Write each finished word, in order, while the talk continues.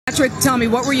tell me,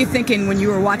 what were you thinking when you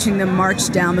were watching them march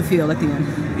down the field at the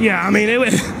end? Yeah, I mean, it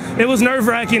was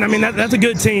nerve-wracking. I mean, that's a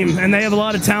good team, and they have a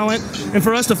lot of talent. And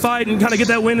for us to fight and kind of get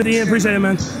that win at the end, appreciate it,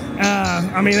 man.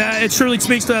 I mean, it truly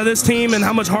speaks to this team and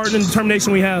how much heart and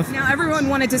determination we have. Now, everyone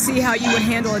wanted to see how you would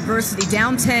handle adversity.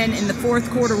 Down 10 in the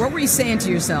fourth quarter, what were you saying to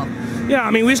yourself? Yeah,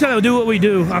 I mean, we just got to do what we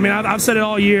do. I mean, I've said it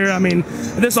all year. I mean,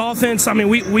 this offense, I mean,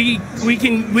 we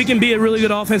can be a really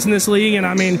good offense in this league. And,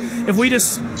 I mean, if we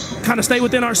just kind of stay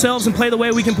within ourselves and play the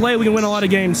way we can play, we can win a lot of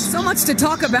games. So much to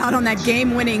talk about on that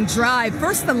game-winning drive.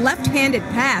 First, the left-handed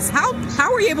pass. How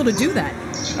were you able to do that?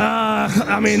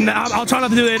 I mean, I'll try not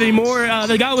to do that anymore.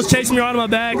 The guy was chasing me right on my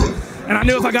back, and I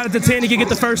knew if I got it to 10, he could get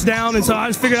the first down, and so I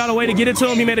just figured out a way to get it to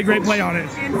him. He made a great play on it.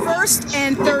 And 1st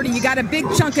and 30, you got a big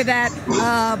chunk of that,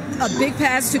 a big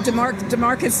pass to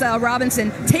Demarcus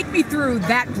Robinson. Take me through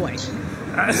that play.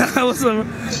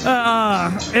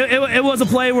 It was a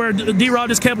play where D-Rod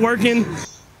just kept working.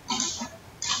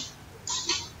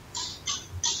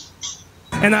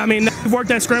 And, I mean, we've worked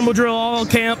that scramble drill all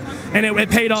camp, and it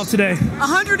paid off today.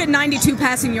 192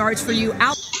 passing yards for you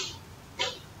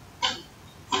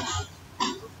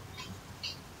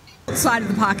outside of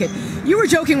the pocket. You were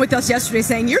joking with us yesterday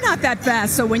saying you're not that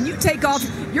fast, so when you take off,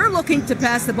 you're looking to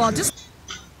pass the ball. Just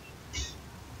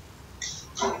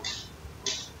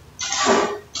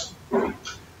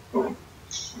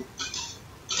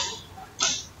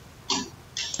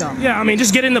yeah, I mean,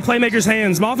 just get in the playmakers'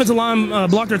 hands. My offensive line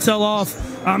blocked their tail off.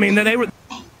 I mean, they were